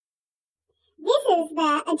is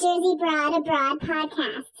the A Jersey Broad Abroad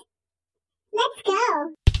podcast. Let's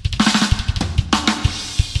go.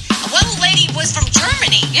 One lady was from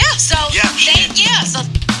Germany. Yeah, so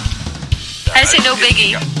I say no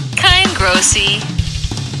biggie. Kind grossy.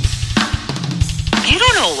 You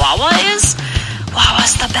don't know what Wawa is?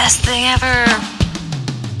 Wawa's the best thing ever.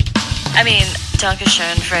 I mean,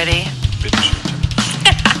 Dankeschön, Freddie.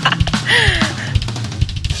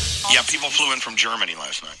 Yeah, people flew in from Germany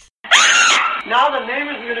last night. Now the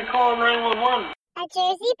neighbors are going to call 911. A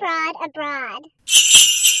Jersey Broad Abroad.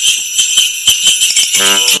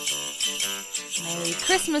 Merry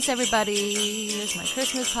Christmas, everybody. Here's my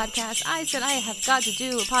Christmas podcast. I said I have got to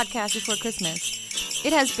do a podcast before Christmas.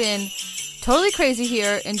 It has been totally crazy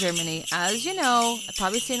here in Germany. As you know, I've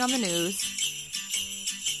probably seen on the news.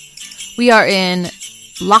 We are in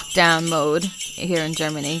lockdown mode here in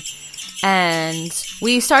Germany. And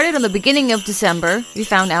we started on the beginning of December. We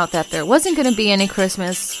found out that there wasn't going to be any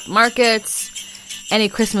Christmas markets, any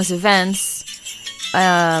Christmas events.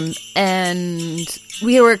 And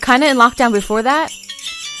we were kind of in lockdown before that.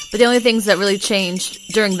 But the only things that really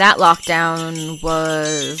changed during that lockdown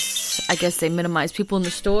was, I guess they minimized people in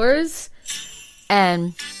the stores.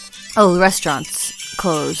 And, the restaurants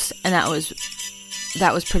closed. And that was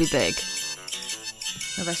pretty big.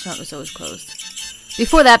 The restaurant was always closed.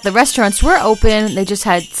 Before that, the restaurants were open. They just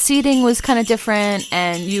had seating was kind of different,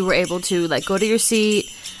 and you were able to go to your seat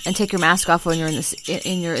and take your mask off when you're in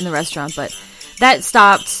the restaurant. But that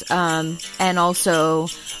stopped, and also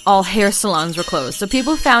all hair salons were closed. So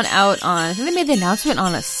people found out I think they made the announcement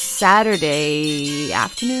on a Saturday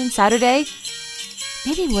afternoon.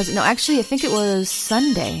 Maybe it wasn't. No, actually, I think it was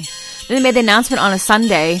Sunday. Then they made the announcement on a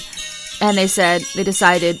Sunday. And they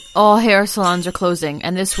decided all hair salons are closing.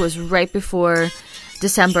 And this was right before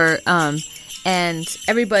December. And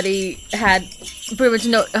everybody had pretty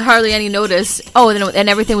much hardly any notice. And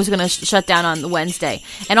everything was going to shut down on the Wednesday.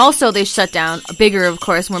 And also they shut down, bigger, of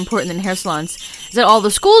course, more important than hair salons, is that all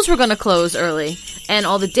the schools were going to close early. And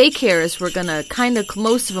all the daycares were going to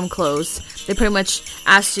most of them close. They pretty much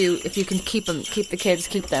asked you if you can keep the kids,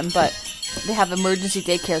 keep them. But they have emergency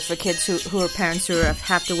daycares for kids who are parents who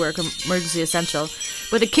have to work emergency essential.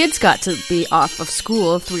 But the kids got to be off of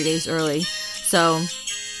school 3 days early. So,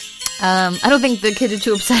 I don't think the kids are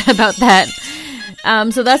too upset about that.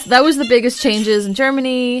 So that was the biggest changes in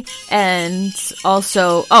Germany. And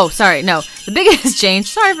also, the biggest change,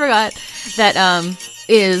 sorry, I forgot, that,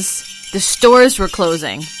 is the stores were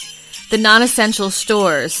closing. The non-essential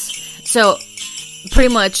stores. So,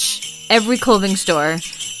 pretty much every clothing store,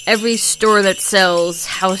 every store that sells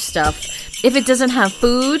house stuff, if it doesn't have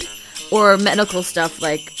food or medical stuff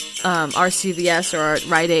like RCVS or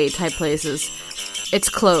Rite Aid type places, it's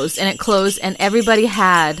closed. And it closed, and everybody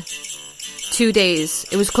had 2 days.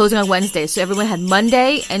 It was closing on Wednesday, so everyone had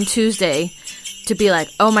Monday and Tuesday to be like,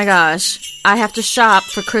 oh my gosh, I have to shop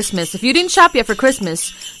for Christmas. If you didn't shop yet for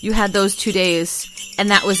Christmas, you had those 2 days, and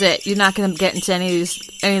that was it. You're not going to get into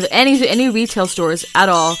any retail stores at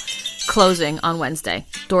all. Closing on Wednesday.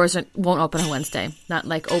 Doors won't open on Wednesday. Not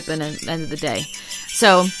open at the end of the day.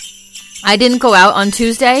 So, I didn't go out on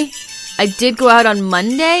Tuesday. I did go out on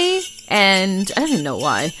Monday, and I don't even know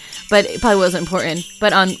why, but it probably wasn't important.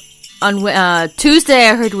 But on Tuesday,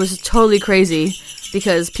 I heard was totally crazy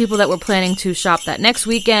because people that were planning to shop that next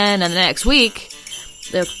weekend and the next week,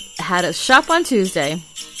 they had a shop on Tuesday.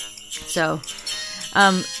 So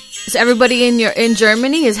everybody in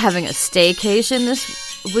Germany is having a staycation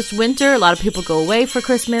this winter. A lot of people go away for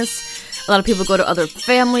Christmas. A lot of people go to other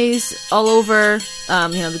families all over.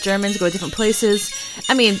 The Germans go to different places.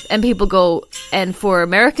 And people go, and for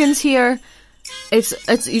Americans here, it's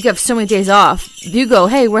you have so many days off. You go,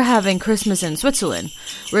 hey, we're having Christmas in Switzerland.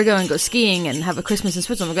 We're going to go skiing and have a Christmas in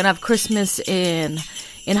Switzerland. We're going to have Christmas in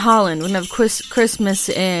Holland. We're going to have Christmas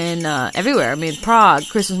in everywhere. Prague,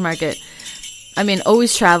 Christmas market.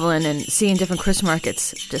 Always traveling and seeing different Christmas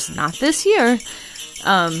markets. Just not this year.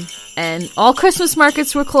 And all Christmas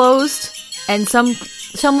markets were closed, and some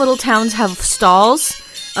little towns have stalls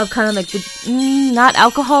of kind of not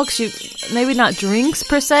alcohol, maybe not drinks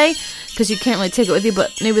per se, because you can't really take it with you,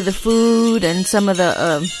 but maybe the food and some of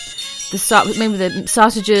maybe the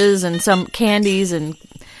sausages and some candies and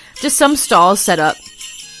just some stalls set up.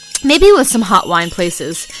 Maybe with some hot wine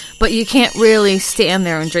places, but you can't really stand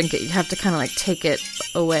there and drink it. You have to kind of take it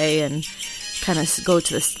away and kind of go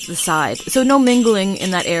to the side. So no mingling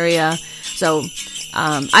in that area. So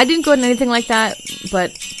I didn't go to anything like that,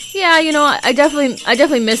 but yeah, I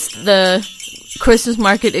definitely missed the Christmas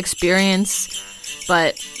market experience.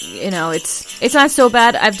 But it's not so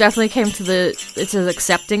bad. I've definitely came to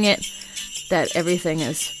accepting it, that everything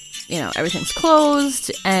is everything's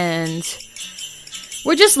closed, and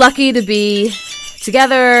we're just lucky to be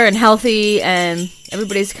together and healthy, and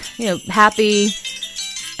everybody's, happy,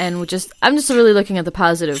 and I'm just really looking at the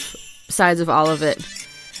positive sides of all of it.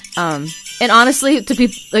 And honestly, to be,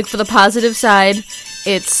 for the positive side,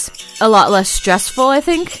 it's a lot less stressful, I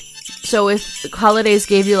think. So if the holidays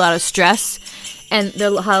gave you a lot of stress, and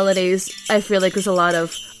the holidays, I feel like there's a lot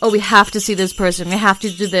of, we have to see this person, we have to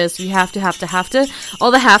do this, we have to,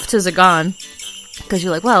 all the have tos are gone, because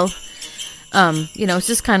you're like, well, it's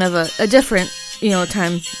just kind of a different,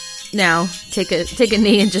 time now, take a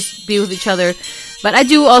knee and just be with each other. But I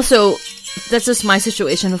do also, that's just my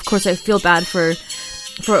situation, of course I feel bad for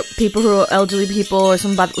people who are elderly people, or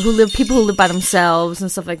people who live by themselves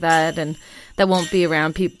and stuff like that, and that won't be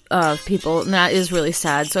around people, and that is really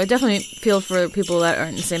sad. So I definitely feel for people that are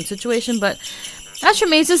in the same situation, but as for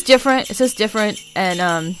me, it's just different,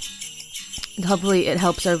 and hopefully it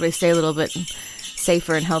helps everybody stay a little bit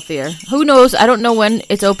safer and healthier. Who knows? I don't know when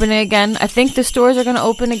it's opening again. I think the stores are going to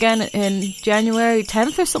open again in January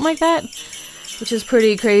 10th or something like that, which is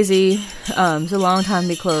pretty crazy. It's a long time to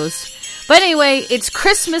be closed. But anyway, it's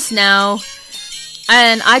Christmas now,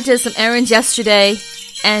 and I did some errands yesterday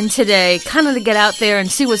and today, kind of to get out there and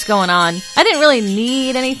see what's going on. I didn't really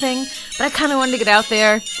need anything, but I kind of wanted to get out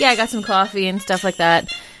there. Yeah, I got some coffee and stuff like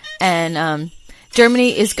that. And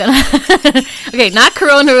Germany is gonna... okay, not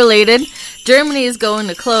Corona related. Germany is going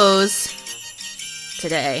to close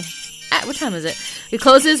today. What time is it? It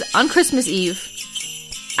closes on Christmas Eve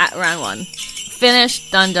at around 1.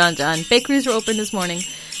 Finished. Done. Bakeries were open this morning.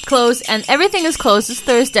 Closed, and everything is closed. It's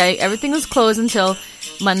Thursday. Everything is closed until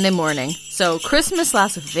Monday morning. So Christmas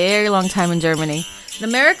lasts a very long time in Germany. In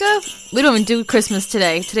America, we don't even do Christmas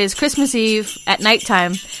today. Today's Christmas Eve at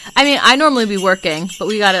nighttime. I mean, I normally be working, but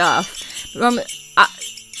we got it off.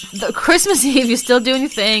 The Christmas Eve, you're still doing your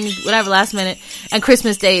thing, whatever, last minute, and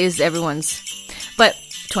Christmas Day is everyone's. But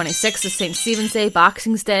 26th is St. Stephen's Day,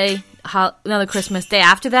 Boxing Day, another Christmas day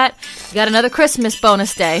after that. You got another Christmas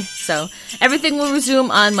bonus day. So everything will resume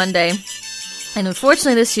on Monday. And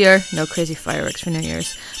unfortunately this year, no crazy fireworks for New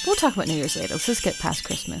Year's. But we'll talk about New Year's later. Let's just get past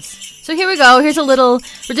Christmas. So here we go. We're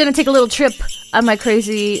going to take a little trip on my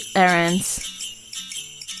crazy errands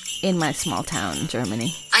in my small town in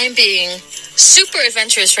Germany. I am being super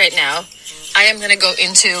adventurous right now. I am going to go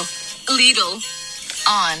into Lidl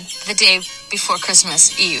on the day before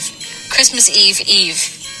Christmas Eve. Christmas Eve,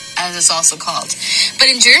 as it's also called. But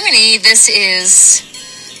in Germany, this is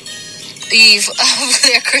Eve of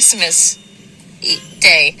their Christmas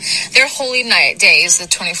day. Their holy night day is the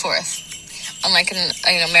 24th. Unlike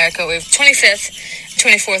in America, we have 25th.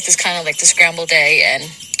 24th is kind of like the scramble day and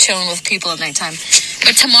chilling with people at nighttime.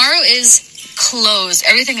 But tomorrow is closed.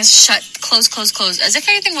 Everything is shut. Closed. As if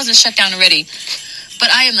everything wasn't shut down already. But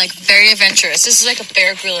I am very adventurous. This is like a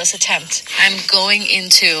Bear Grylls attempt. I'm going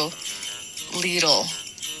into Lidl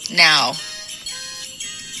now.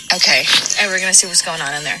 Okay, and we're gonna see what's going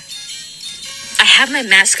on in there. I have my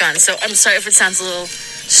mask on, so I'm sorry if it sounds a little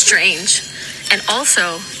strange. And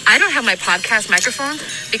also, I don't have my podcast microphone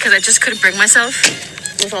because I just couldn't bring myself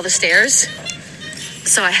with all the stairs.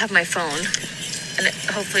 So I have my phone, and it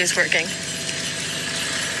hopefully is working.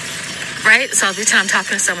 Right? So I'll pretend I'm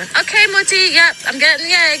talking to someone. Okay, Mutti, yep, I'm getting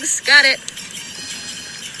the eggs. Got it.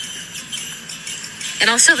 And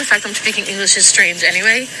also the fact I'm speaking English is strange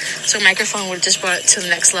anyway. So a microphone would have just brought it to the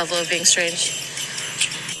next level of being strange.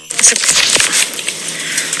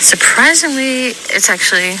 Surprisingly, it's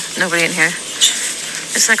actually nobody in here.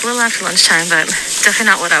 It's like a little after lunchtime, but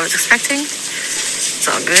definitely not what I was expecting. It's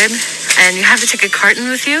all good. And you have to take a carton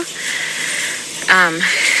with you.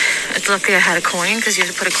 It's lucky I had a coin, because you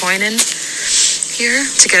have to put a coin in here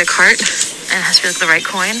to get a cart. And it has to be the right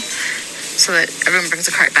coin, so that everyone brings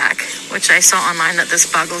a cart back. Which I saw online that this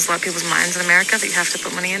boggles a lot of people's minds in America, that you have to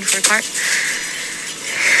put money in for a cart.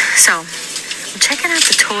 So, I'm checking out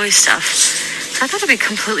the toy stuff. So I thought it'd be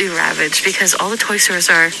completely ravaged, because all the toy stores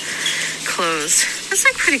are closed. There's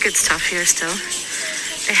pretty good stuff here still.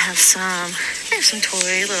 They have some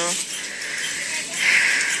toy, little,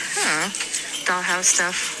 I don't know, dollhouse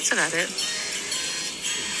stuff. That's about it.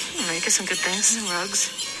 I don't know, you get some good things, some rugs.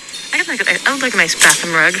 I would like a nice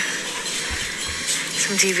bathroom rug.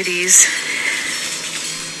 Some DVDs.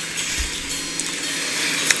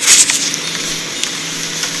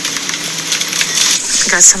 We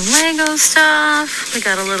got some Lego stuff. We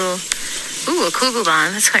got a little, a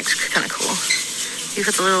Kugelbahn. That's kind of cool. You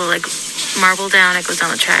put the little, marble down, it goes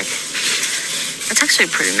down the track. It's actually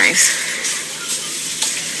pretty nice.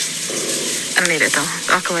 I don't need it, though.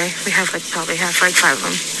 Walk away. We have, probably have, 5 of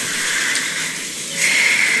them.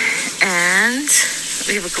 And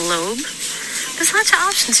We have a globe. There's lots of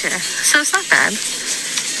options here, so it's not bad.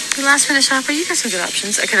 The last minute shopper, you got some good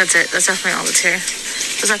options. Okay, that's it. That's definitely all that's here.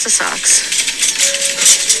 There's lots of socks.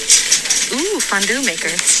 Ooh, fondue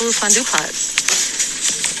maker. Ooh, fondue pot.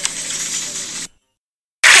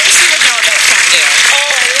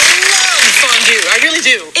 I really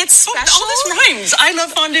do. It's special. Oh, this rhymes. I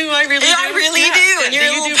love fondue. I really do. I really do. And you're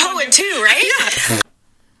a little poet too, right? Yeah.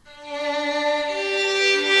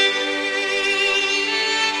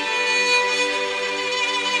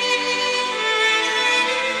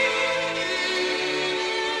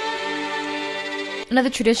 Another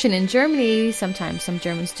tradition in Germany, sometimes some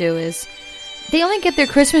Germans do, is they only get their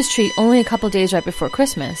Christmas tree only a couple days right before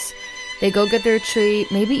Christmas. They go get their tree,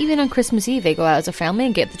 maybe even on Christmas Eve, they go out as a family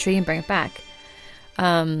and get the tree and bring it back.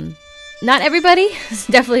 Not everybody,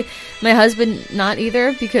 definitely my husband, not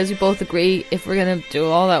either, because we both agree if we're going to do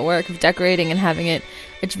all that work of decorating and having it,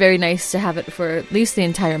 it's very nice to have it for at least the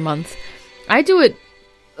entire month. I do it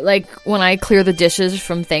like when I clear the dishes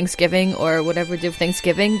from Thanksgiving or whatever we do for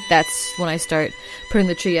Thanksgiving. That's when I start putting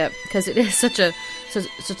the tree up, because it is such a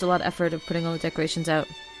lot of effort of putting all the decorations out.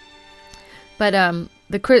 But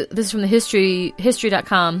this is from the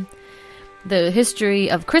history.com. The history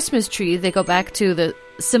of Christmas trees, they go back to the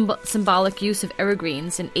symbolic use of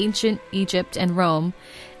evergreens in ancient Egypt and Rome,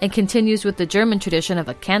 and continues with the German tradition of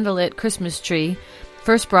a candlelit Christmas tree,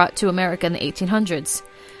 first brought to America in the 1800s.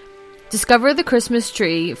 Discover the Christmas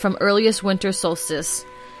tree from earliest winter solstice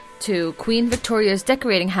to Queen Victoria's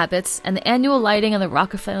decorating habits and the annual lighting of the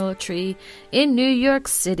Rockefeller tree in New York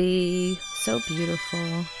City. So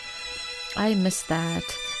beautiful. I miss that.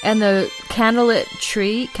 And the candlelit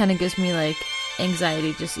tree kind of gives me like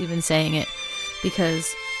anxiety just even saying it,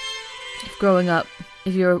 because growing up,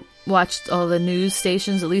 if you watched all the news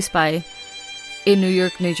stations, at least in New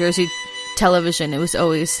York, New Jersey television, it was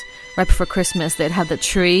always right before Christmas, they'd have the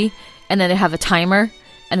tree and then they'd have a timer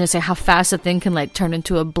and they'd say how fast the thing can like turn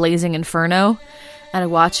into a blazing inferno. And I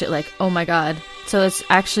watch it like, oh my God. So that's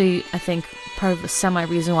actually, I think, part of the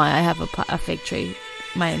semi-reason why I have a fake tree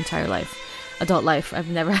my entire life. Adult life. I've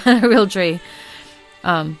never had a real tree.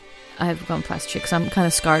 I've gone plastic because I'm kind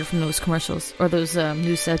of scarred from those commercials or those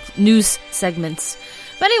news segments.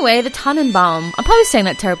 But anyway, the Tannenbaum. I'm probably saying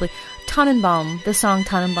that terribly. Tannenbaum, the song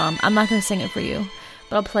Tannenbaum. I'm not going to sing it for you,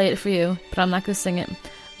 but I'll play it for you. But I'm not going to sing it.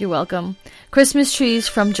 You're welcome. Christmas trees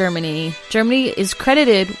from Germany. Germany is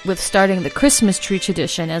credited with starting the Christmas tree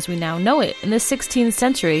tradition as we now know it in the 16th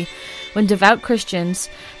century, when devout Christians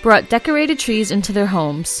brought decorated trees into their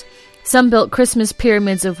homes. Some built Christmas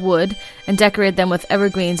pyramids of wood and decorated them with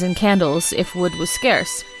evergreens and candles if wood was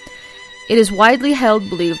scarce. It is widely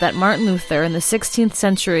believed that Martin Luther, in the 16th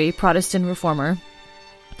century Protestant reformer,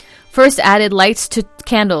 first added lights to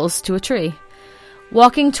candles to a tree.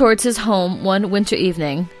 Walking towards his home one winter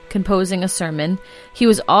evening, composing a sermon, he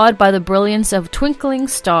was awed by the brilliance of twinkling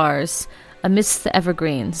stars amidst the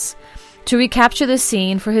evergreens. To recapture the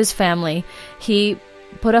scene for his family, he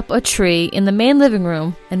put up a tree in the main living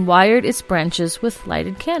room and wired its branches with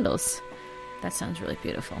lighted candles. That sounds really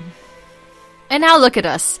beautiful. And now look at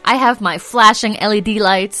us. I have my flashing LED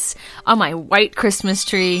lights on my white Christmas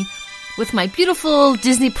tree with my beautiful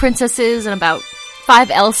Disney princesses and about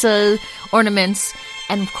 5 Elsa ornaments,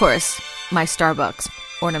 and of course, my Starbucks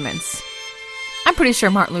ornaments. I'm pretty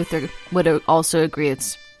sure Martin Luther would also agree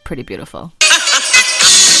it's pretty beautiful.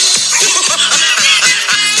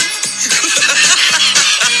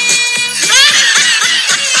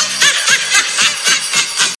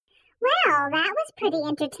 Well, that was pretty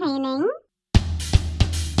entertaining.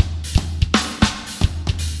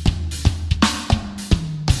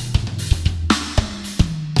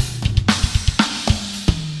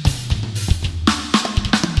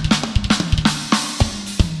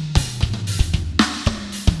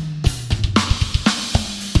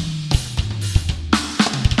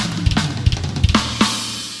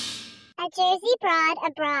 A Jersey broad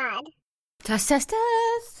abroad. Test, test,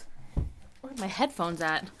 test. Where are my headphones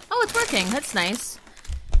at? Oh, it's working. That's nice.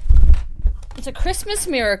 It's a Christmas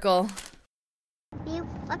miracle.